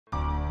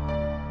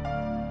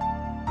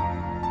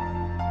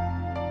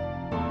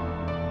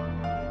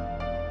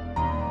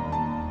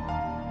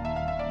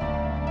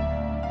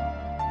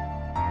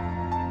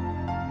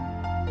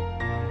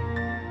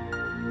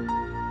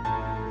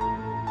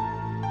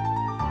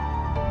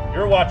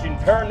You're watching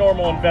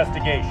Paranormal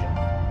Investigation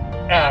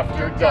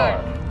After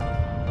Dark.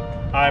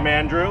 I'm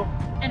Andrew.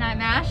 And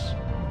I'm Ash.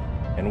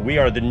 And we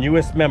are the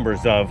newest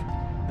members of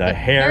the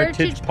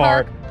Heritage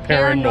Park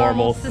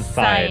Paranormal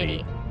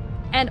Society.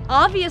 And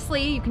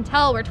obviously, you can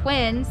tell we're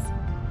twins.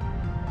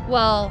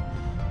 Well,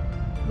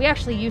 we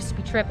actually used to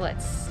be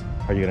triplets.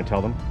 Are you going to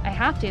tell them? I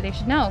have to, they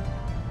should know.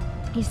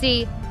 You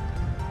see,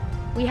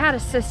 we had a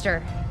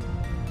sister,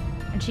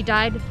 and she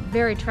died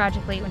very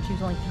tragically when she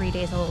was only 3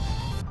 days old.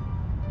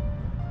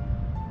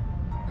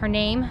 Her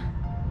name?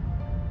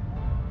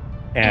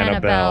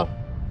 Annabelle.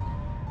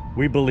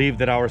 We believe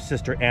that our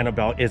sister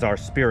Annabelle is our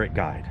spirit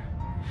guide.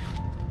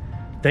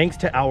 Thanks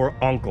to our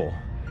uncle,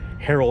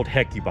 Harold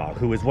Hecuba,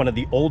 who is one of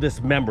the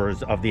oldest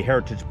members of the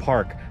Heritage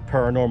Park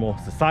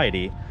Paranormal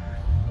Society,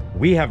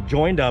 we have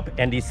joined up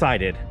and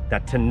decided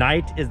that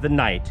tonight is the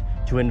night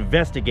to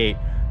investigate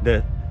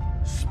the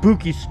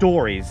spooky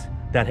stories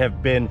that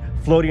have been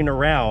floating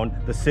around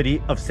the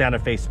city of Santa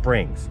Fe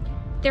Springs.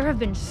 There have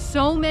been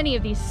so many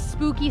of these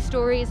spooky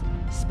stories,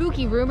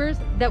 spooky rumors,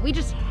 that we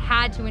just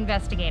had to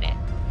investigate it.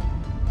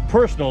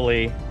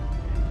 Personally,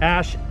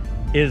 Ash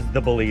is the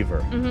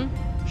believer.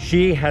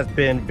 She has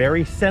been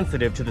very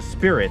sensitive to the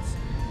spirits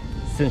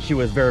since she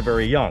was very,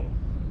 very young.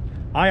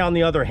 I, on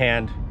the other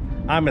hand,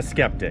 I'm a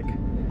skeptic.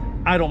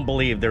 I don't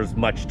believe there's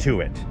much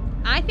to it.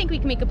 I think we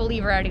can make a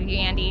believer out of you,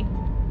 Andy.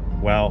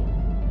 Well,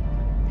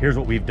 here's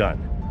what we've done.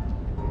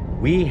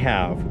 We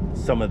have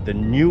some of the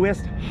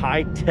newest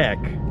high-tech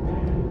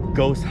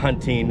ghost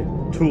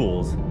hunting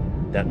tools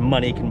that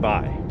money can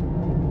buy.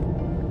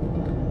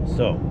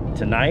 So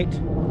tonight,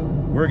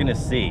 we're gonna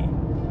see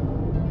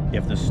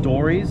if the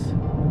stories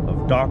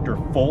of Dr.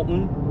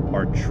 Fulton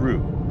are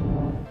true.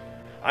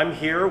 I'm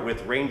here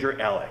with Ranger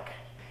Alec.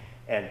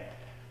 And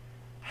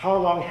how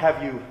long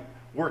have you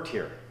worked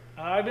here?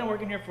 I've been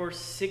working here for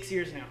 6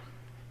 years now.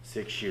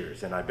 6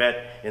 years, and I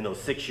bet in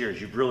those 6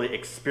 years you've really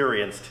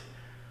experienced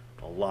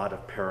a lot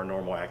of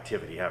paranormal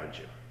activity, haven't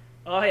you?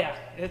 Oh yeah,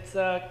 it's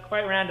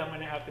quite random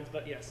when it happens,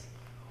 but yes.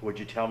 Would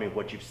you tell me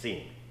what you've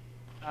seen?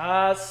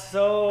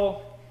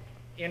 So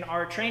in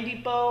our train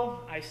depot,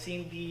 I've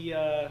seen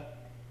the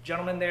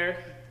gentleman there,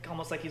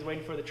 almost like he's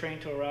waiting for the train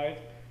to arrive.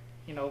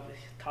 You know,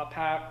 top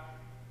hat,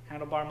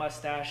 handlebar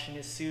mustache, and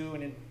his suit,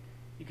 and then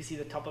you can see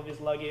the top of his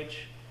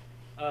luggage.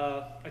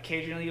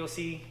 Occasionally you'll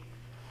see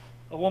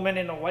a woman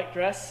in a white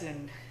dress,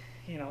 and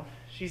you know,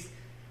 she's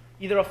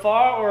either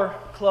afar or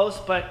close,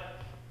 but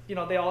you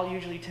know, they all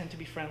usually tend to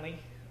be friendly.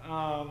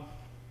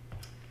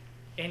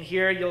 In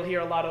here you'll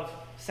hear a lot of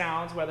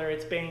sounds, whether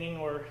it's banging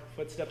or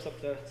footsteps up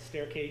the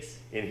staircase.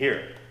 In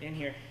here? In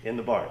here. In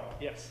the barn?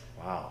 Yes.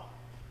 Wow.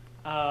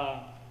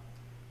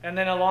 And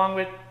then along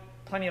with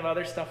plenty of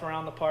other stuff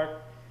around the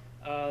park,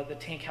 the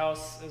tank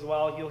house as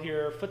well, you'll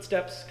hear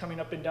footsteps coming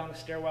up and down the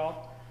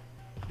stairwell.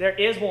 There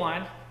is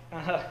one,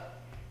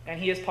 and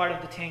he is part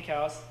of the tank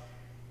house,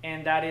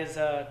 and that is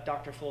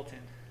Dr. Fulton.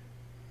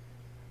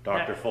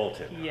 Dr.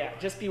 Fulton. Yeah,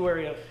 just be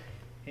wary of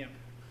him.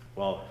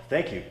 Well,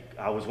 thank you.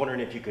 I was wondering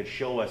if you could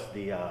show us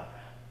the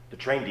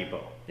train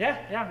depot.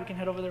 Yeah, we can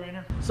head over there right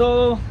now.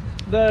 So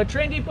the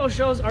train depot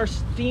shows our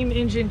steam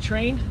engine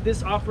train.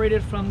 This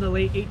operated from the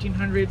late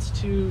 1800s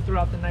to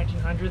throughout the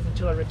 1900s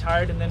until it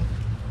retired, and then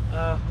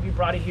we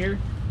brought it here.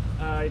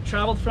 It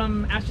traveled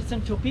from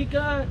Atchison,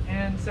 Topeka,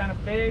 and Santa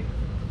Fe,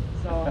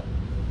 so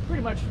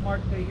pretty much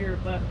marked right here.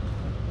 But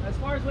as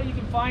far as what you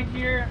can find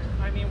here,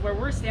 I mean, where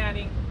we're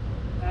standing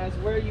is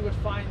where you would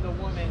find the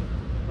woman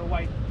in the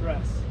white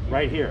dress.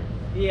 Right here?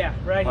 Yeah,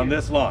 right here. On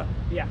this lawn?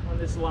 Yeah, on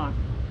this lawn.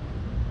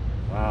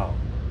 Wow.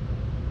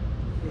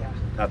 Yeah.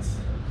 That's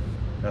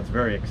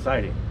very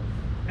exciting.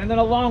 And then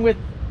along with,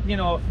 you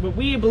know, what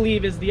we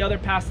believe is the other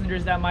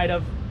passengers that might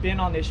have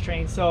been on this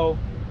train. So,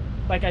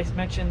 like I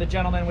mentioned, the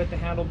gentleman with the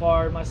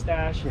handlebar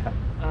mustache.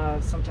 Yeah.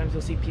 Sometimes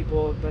you'll see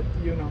people, but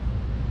you know,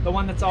 the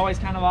one that's always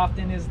kind of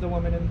often is the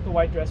woman in the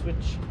white dress,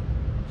 which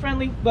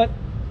friendly, but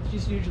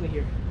she's usually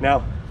here.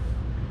 Now,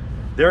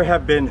 there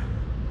have been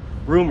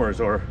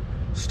rumors or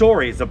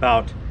stories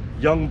about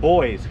young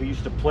boys who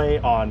used to play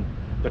on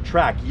the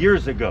track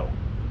years ago.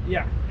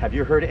 Yeah. Have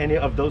you heard any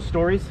of those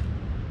stories?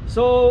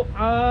 So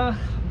about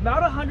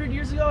 100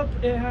 years ago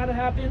it had to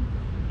happen.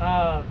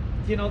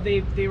 You know,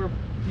 they were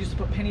used to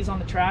put pennies on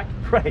the track,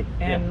 right?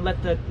 And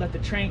yeah. let the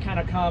train kind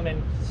of come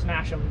and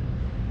smash them.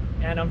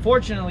 And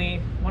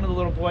unfortunately, one of the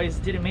little boys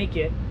didn't make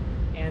it,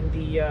 and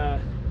the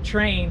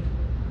train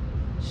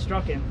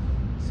struck him.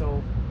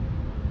 So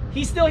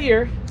he's still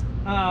here.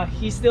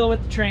 He's still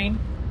with the train,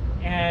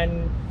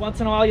 and once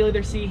in a while you'll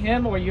either see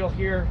him or you'll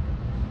hear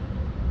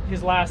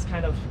his last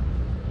kind of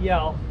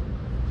yell,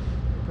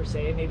 per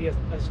se. Maybe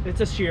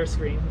it's a shear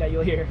scream that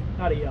you'll hear,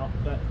 not a yell,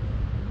 but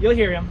you'll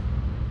hear him.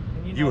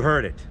 And you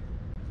heard it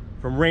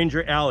from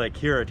Ranger Alec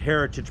here at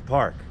Heritage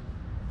Park.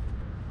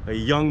 A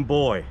young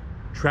boy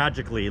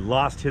tragically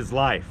lost his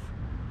life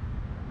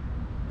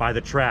by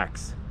the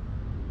tracks,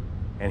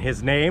 and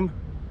his name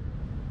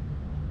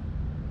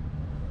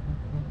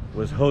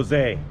was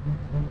Jose.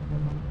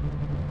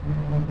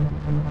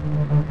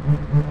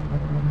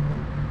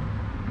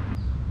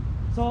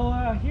 So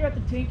here at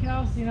the tank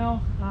house, you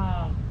know,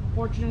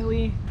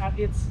 fortunately at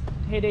its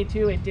heyday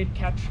too, it did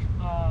catch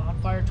on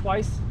fire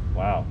twice.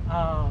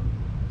 Wow.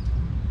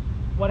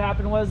 What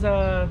happened was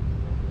a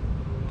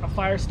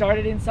fire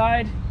started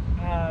inside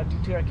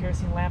due to a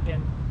kerosene lamp,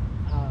 and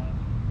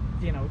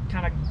you know,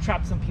 kind of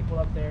trapped some people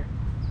up there.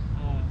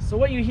 So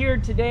what you hear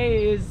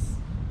today is,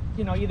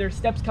 you know, either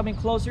steps coming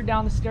closer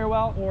down the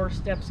stairwell or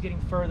steps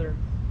getting further.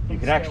 You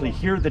can actually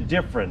hear the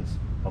difference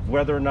of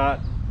whether or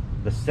not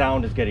the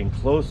sound is getting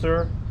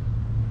closer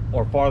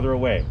or farther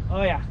away.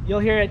 Oh yeah, you'll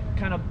hear it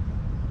kind of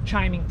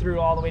chiming through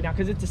all the way down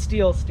because it's a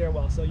steel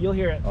stairwell, so you'll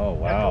hear it. Oh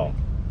wow. Echoing.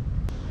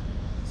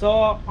 So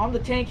on the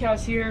tank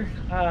house here,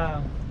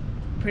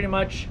 pretty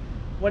much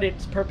what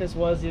its purpose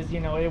was is,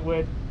 you know, it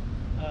would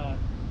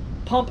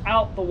pump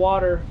out the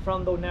water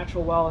from the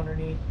natural well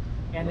underneath,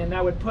 and then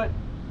that would put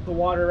the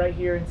water right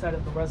here inside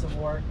of the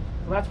reservoir.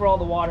 So that's where all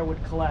the water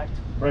would collect.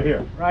 Right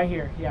here. Right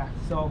here, yeah.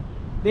 So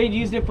they'd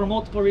used it for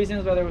multiple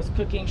reasons, whether it was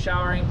cooking,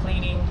 showering,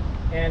 cleaning,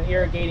 and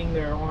irrigating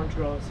their orange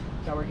groves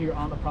that were here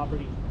on the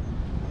property.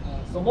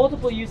 So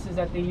multiple uses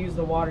that they use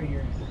the water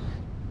here.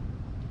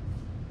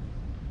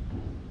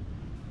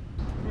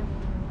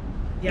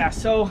 Yeah,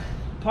 so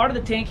part of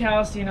the tank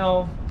house, you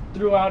know,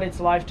 throughout its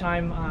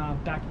lifetime,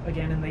 back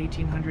again in the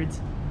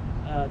 1800s,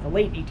 the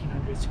late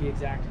 1800s to be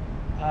exact,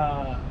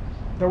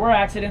 there were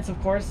accidents,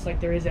 of course, like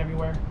there is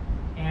everywhere.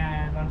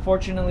 And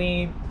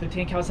unfortunately, the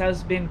tank house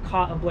has been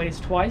caught ablaze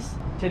twice.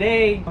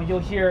 Today, you'll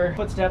hear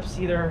footsteps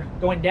either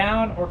going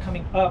down or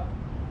coming up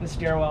the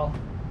stairwell.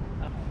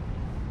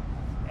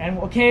 And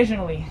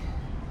occasionally,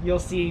 you'll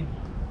see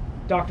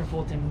Dr.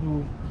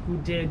 Fulton, who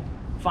did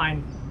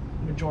find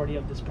the majority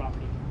of this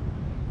property.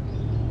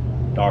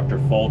 Dr.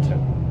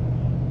 Fulton,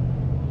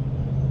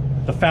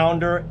 the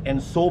founder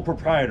and sole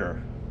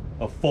proprietor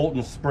of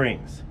Fulton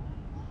Springs,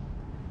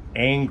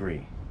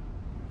 angry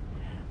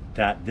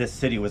that this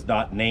city was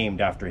not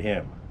named after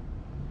him.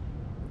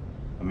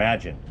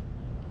 Imagine,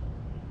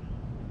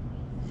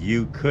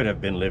 you could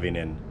have been living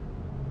in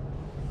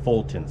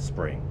Fulton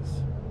Springs.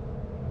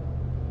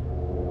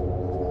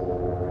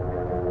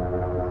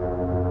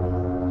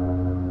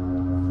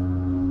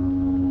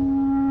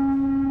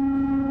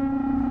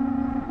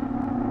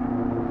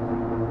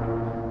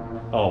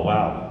 Oh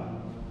wow.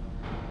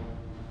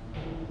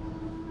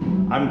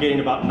 I'm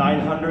getting about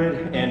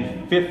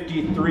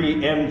 953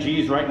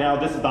 mgs right now.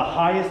 This is the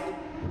highest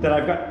that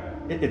I've got.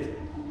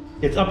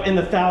 It's up in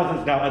the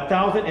thousands now,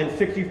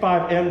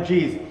 1,065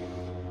 mgs.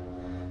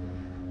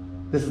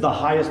 This is the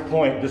highest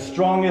point, the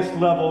strongest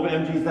level of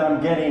mgs that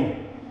I'm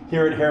getting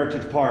here at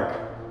Heritage Park.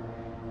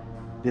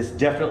 This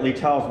definitely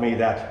tells me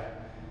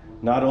that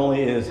not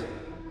only is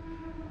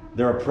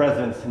there a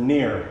presence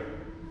near,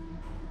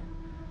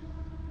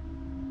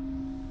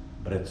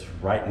 but it's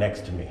right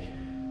next to me.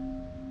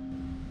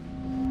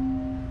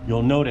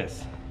 You'll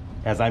notice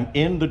as I'm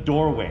in the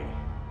doorway,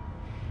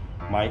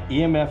 my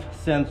EMF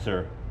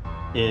sensor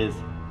is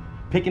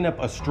picking up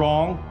a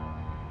strong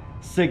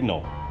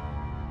signal,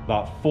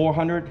 about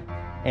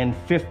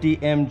 450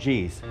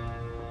 mgs.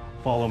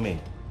 Follow me.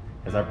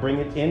 As I bring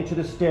it into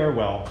the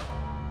stairwell,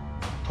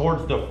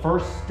 towards the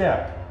first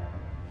step,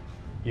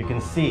 you can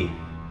see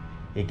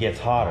it gets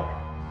hotter.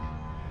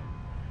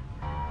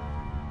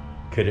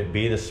 Could it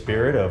be the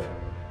spirit of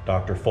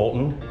Dr.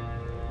 Fulton?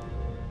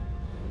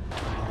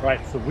 Right,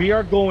 so we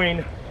are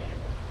going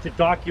to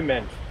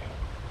document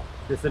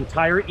this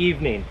entire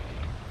evening.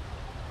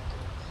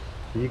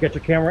 You got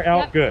your camera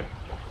out? Yep. Good.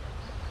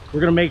 We're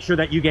gonna make sure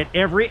that you get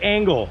every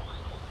angle.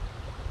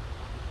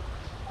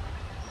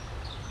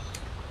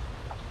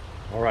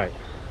 All right.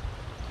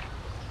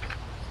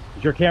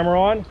 Is your camera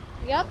on?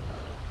 Yep.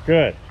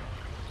 Good.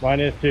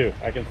 Mine is too.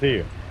 I can see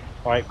you.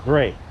 All right,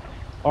 great.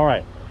 All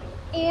right.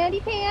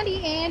 Andy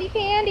Pandy, Andy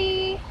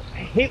Pandy. I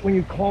hate when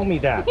you call me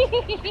that.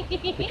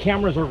 The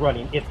cameras are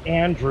running. It's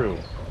Andrew.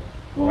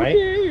 All right?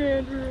 Okay,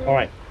 Andrew. All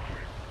right.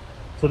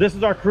 So this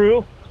is our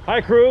crew. Hi,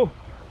 crew.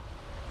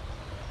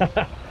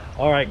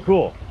 All right,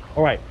 cool.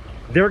 All right.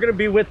 They're going to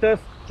be with us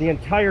the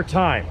entire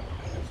time.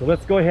 So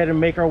let's go ahead and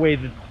make our way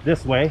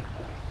this way.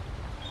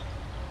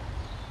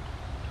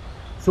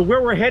 So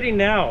where we're heading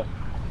now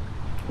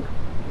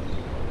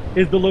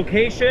is the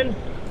location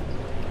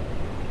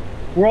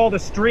where all the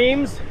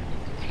streams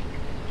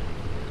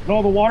and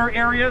all the water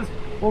areas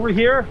over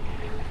here.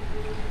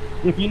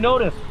 If you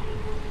notice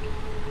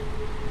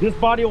this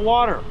body of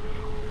water,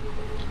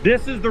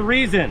 this is the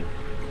reason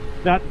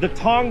that the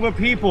Tongva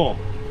people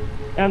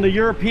and the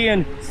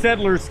European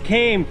settlers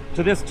came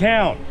to this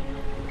town,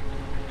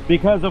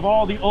 because of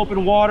all the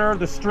open water,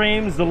 the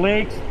streams, the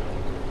lakes,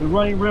 the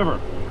running river.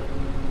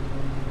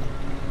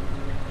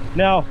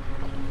 Now,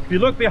 if you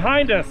look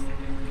behind us,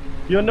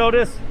 you'll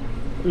notice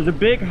there's a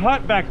big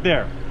hut back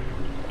there.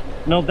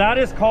 Now that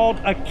is called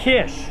a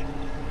kish.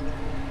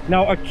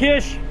 Now a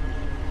kish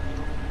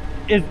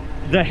is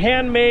the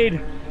handmade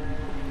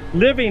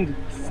living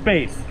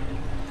space.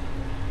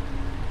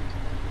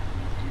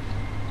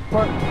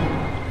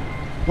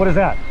 What is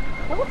that?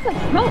 That looks like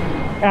smoke.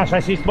 Ash,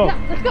 I see smoke.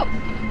 Yeah, let's go.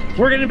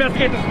 We're gonna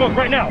investigate the smoke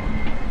right now.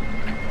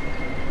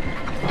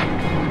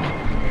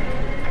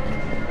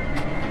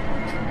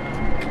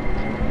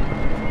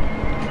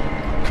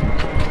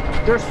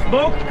 There's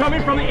smoke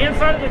coming from the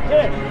inside of the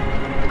pit.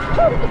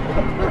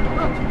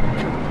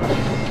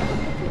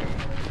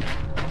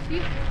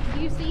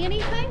 Do you see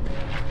anything?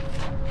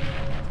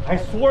 I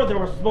swore there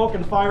was smoke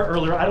and fire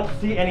earlier. I don't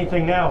see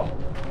anything now.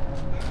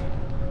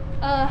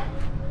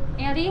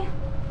 Andy?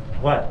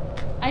 What?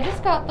 I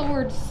just got the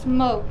word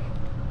smoke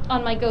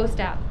on my ghost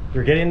app.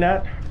 You're getting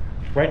that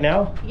right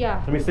now?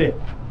 Yeah. Let me see.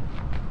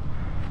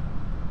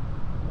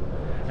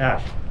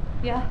 Ash,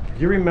 Yeah?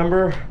 do you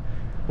remember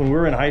when we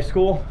were in high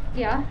school?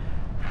 Yeah?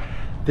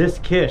 This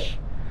Kish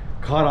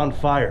caught on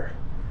fire.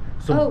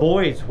 Some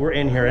boys were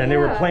in here and they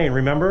were Yeah. playing,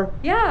 remember?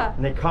 Yeah.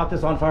 And they caught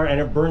this on fire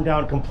and it burned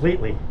down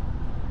completely.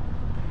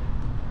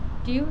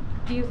 Do you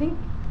think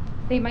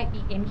they might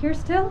be in here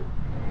still?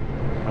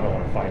 I don't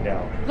want to find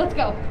out. Let's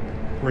go.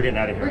 We're getting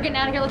out of here. We're getting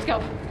out of here. Let's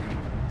go.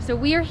 So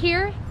we are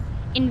here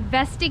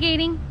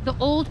investigating the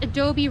old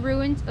adobe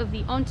ruins of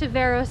the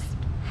Ontiveros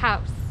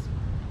house.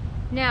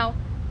 Now,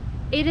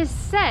 it is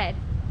said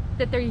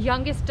that their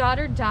youngest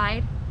daughter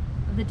died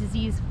of the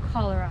disease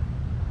cholera.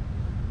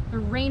 The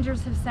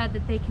rangers have said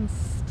that they can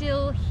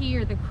still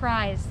hear the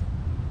cries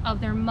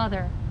of their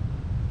mother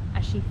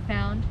as she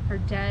found her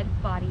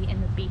dead body in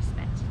the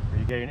basement. Are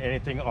you getting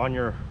anything on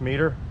your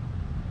meter?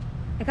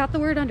 I got the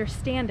word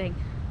understanding.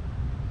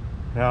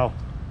 Now,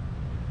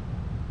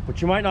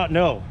 what you might not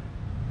know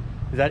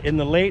is that in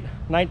the late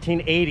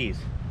 1980s,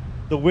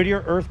 the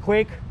Whittier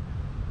earthquake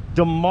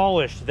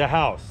demolished the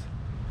house.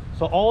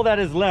 So all that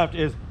is left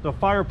is the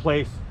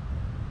fireplace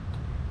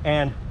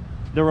and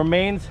the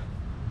remains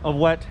of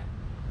what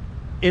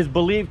is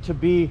believed to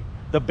be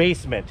the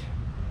basement.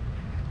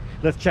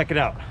 Let's check it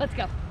out. Let's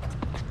go.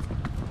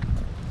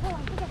 Oh, I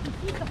think I can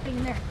see something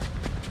in there.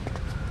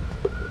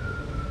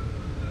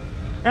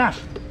 Ash,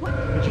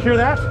 did you hear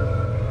that?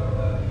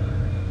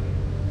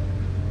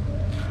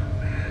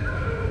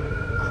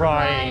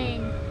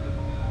 Crying.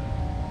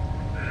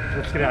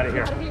 Let's get out of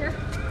here. Out of here.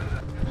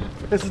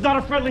 This is not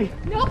a friendly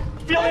Nope.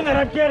 feeling that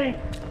I'm getting.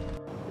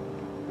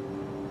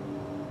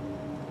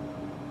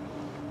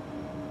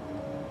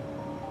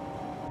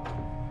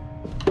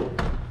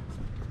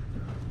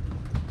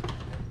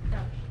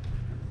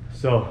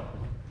 So,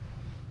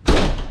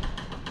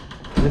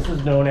 this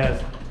is known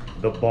as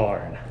the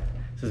barn.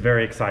 This is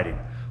very exciting.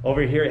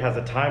 Over here it has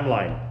a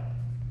timeline.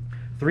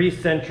 3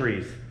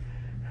 centuries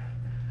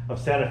of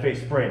Santa Fe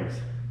Springs.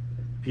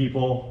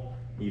 People,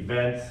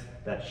 events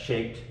that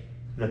shaped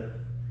the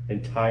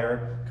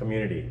entire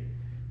community.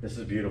 This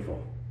is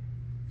beautiful.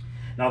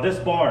 Now this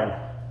barn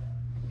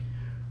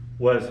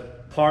was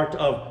part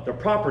of the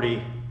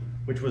property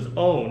which was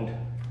owned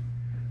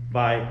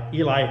by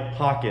Eli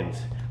Hawkins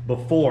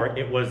before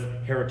it was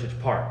Heritage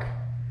Park.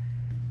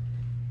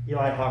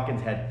 Eli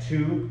Hawkins had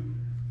 2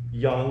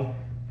 young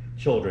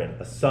children,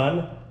 a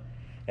son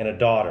and a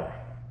daughter,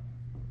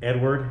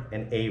 Edward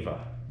and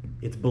Ava.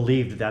 It's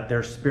believed that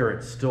their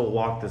spirits still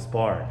walk this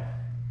barn.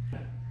 So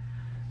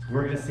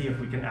we're gonna see if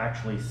we can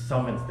actually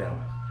summons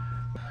them.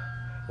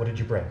 What did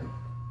you bring?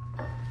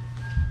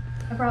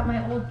 I brought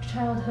my old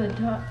childhood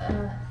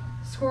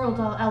squirrel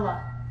doll,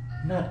 Ella.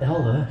 Not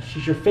Ella,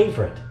 she's your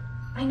favorite.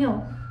 I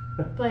know,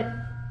 but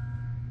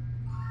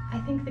I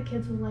think the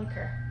kids will like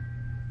her.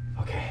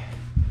 Okay,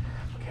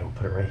 we'll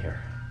put it right here.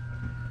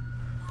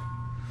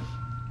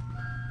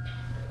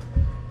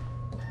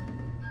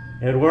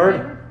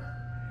 Edward,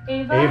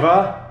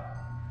 Ava,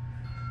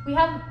 we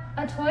have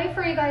a toy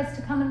for you guys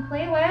to come and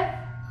play with.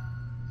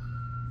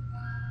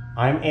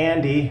 I'm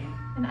Andy.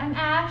 And I'm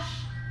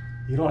Ash.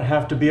 You don't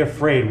have to be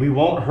afraid. We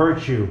won't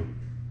hurt you.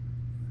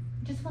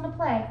 I just want to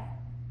play.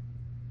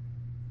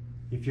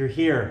 If you're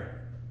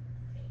here,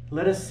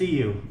 let us see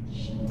you.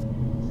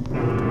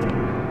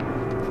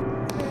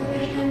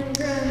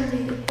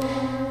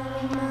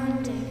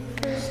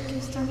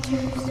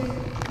 Tuesday,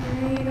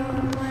 married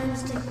on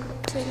Wednesday,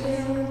 took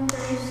on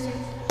Thursday,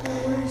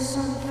 divorced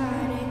on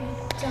Friday,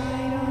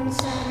 died on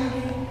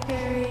Saturday,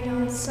 buried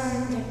on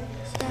Sunday.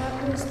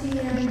 That was the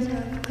end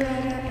of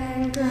Greta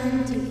and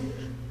Grundy.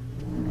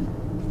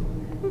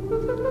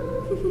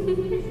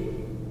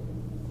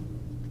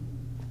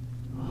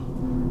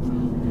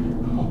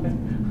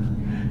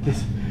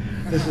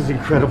 This is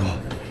incredible.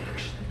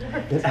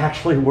 It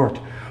actually worked.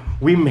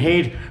 We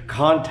made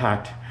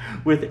contact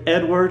with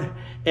Edward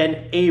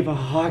and Ava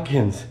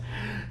Hawkins,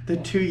 the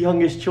 2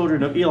 youngest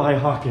children of Eli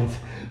Hawkins.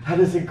 That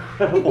is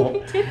incredible. We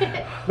did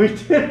it. We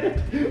did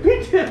it.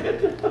 We did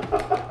it.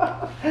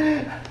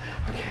 Okay,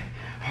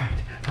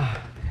 all right.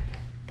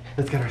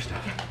 Let's get our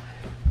stuff.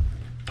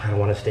 I don't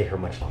want to stay here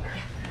much longer.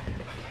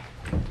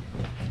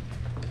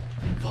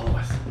 Follow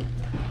us.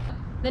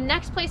 The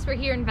next place we're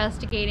here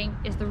investigating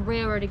is the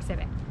railroad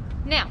exhibit.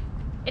 Now,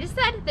 it is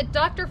said that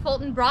Dr.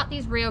 Fulton brought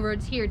these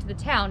railroads here to the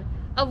town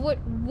of what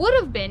would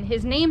have been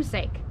his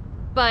namesake.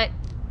 But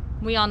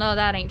we all know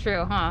that ain't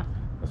true, huh?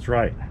 That's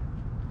right.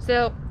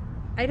 So,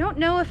 I don't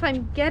know if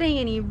I'm getting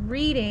any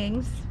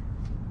readings.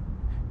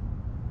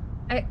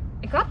 I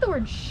got the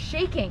word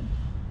shaking.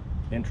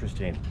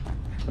 Interesting.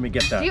 Let me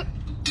get that. Do you?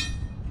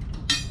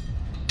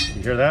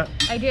 You hear that?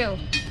 I do.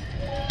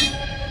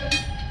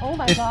 Oh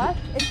my gosh,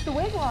 it's the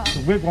wigwam.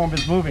 The wigwam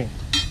is moving.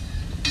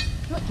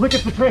 Look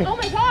at the train. Oh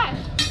my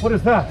gosh. What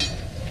is that?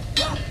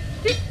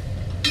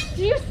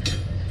 Do you,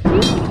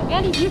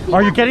 Andy, do you see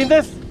Are you that? getting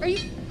this?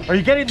 Are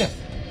you getting this?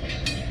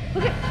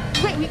 look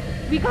at, wait,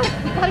 we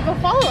gotta go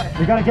follow her.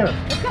 We gotta get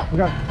her. Let's go. We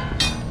got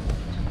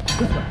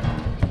this way.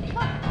 Come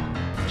on.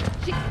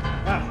 She,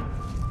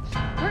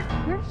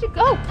 Ash, where did she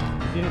go?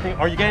 see anything?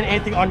 Are you getting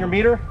anything on your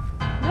meter?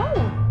 No.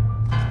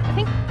 I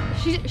think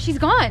she's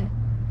gone.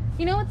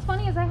 You know what's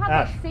funny is I have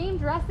Ash. that same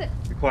dress that,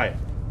 Be quiet.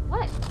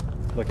 what?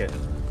 Look at it.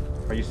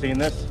 Are you seeing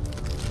this?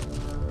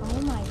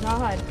 Oh my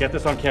God. Get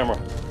this on camera.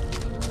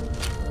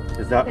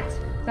 Is that?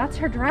 That's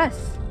her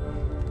dress.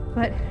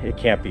 But It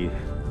can't be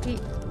he,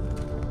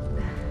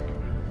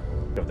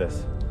 of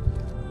this.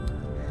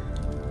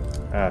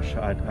 Ash,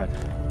 I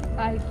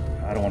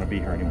don't want to be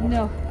here anymore.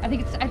 no, I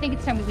think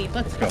it's time we leave.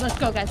 Let's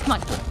go guys.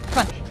 Come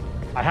on.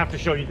 I have to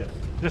show you this.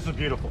 This is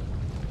beautiful.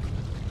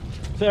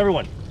 So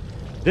everyone,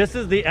 this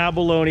is the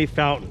Abalone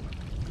Fountain.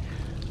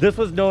 This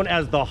was known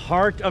as the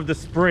heart of the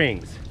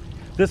springs.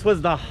 This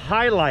was the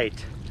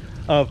highlight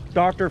of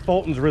Dr.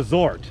 Fulton's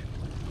resort.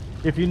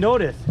 If you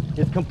notice,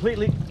 it's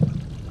completely...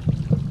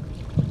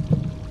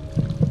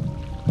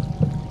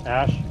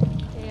 Ash,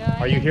 Yeah,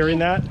 are you hearing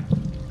that?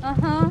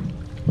 Uh-huh.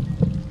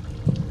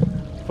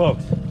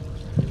 Folks,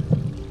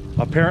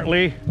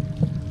 apparently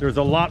there's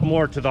a lot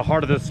more to the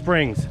heart of the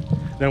springs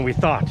than we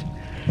thought.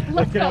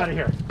 Let's get go. out of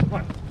here. Come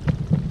on.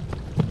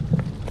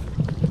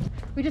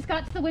 We just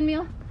got to the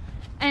windmill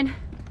and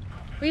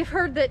we've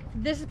heard that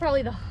this is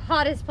probably the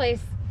hottest place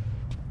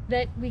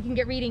that we can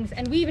get readings,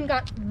 and we even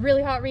got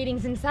really hot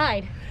readings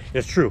inside.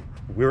 It's true.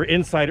 We were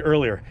inside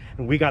earlier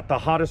and we got the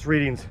hottest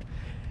readings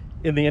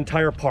in the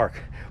entire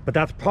park. But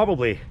that's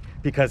probably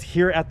because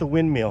here at the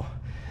windmill,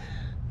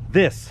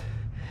 this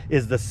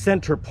is the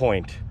center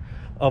point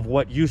of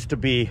what used to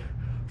be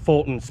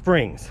Fulton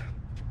Springs.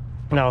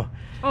 Now,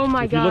 Oh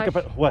my if you look up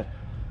at what?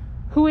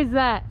 Who is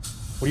that?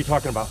 What are you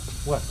talking about?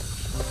 What?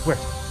 Where?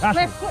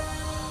 Ashley,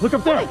 What? look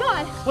up there. Oh my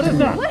God. What is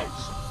that? What?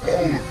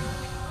 All of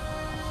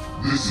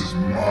you, this is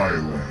my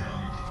land.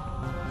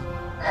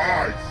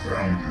 I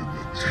founded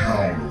the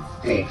town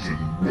of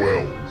Fulton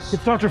Wells.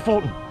 It's Dr.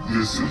 Fulton.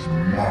 This is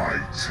my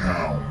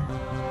town.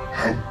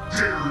 How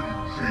dare you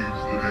change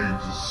the name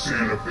to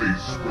Santa Fe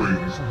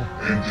Springs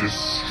and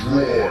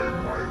destroy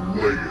my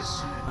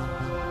legacy?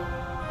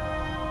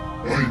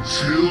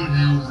 Until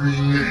you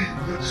rename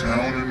the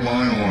town in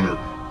my honor,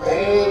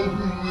 all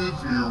who live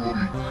here will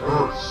be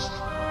cursed.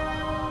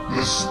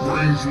 The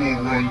springs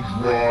will run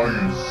dry,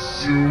 and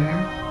soon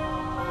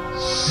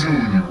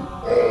you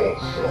all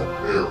shall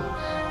perish.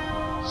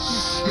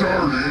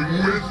 Starting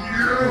with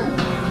you!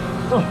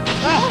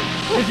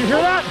 Did you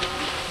hear that?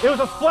 It was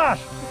a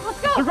splash.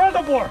 Let's go. The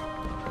reservoir.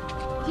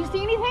 Do you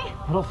see anything?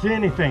 I don't see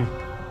anything.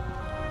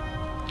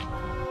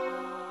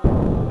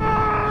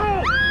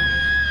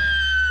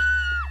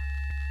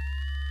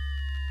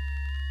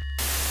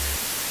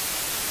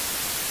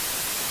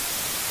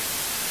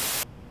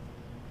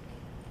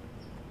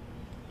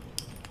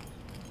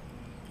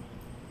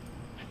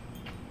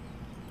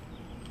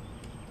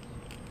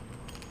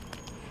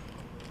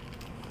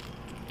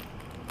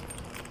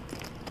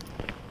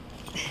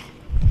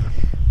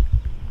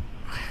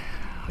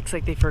 Looks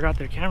like they forgot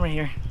their camera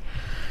here.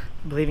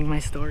 Believing my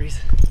stories.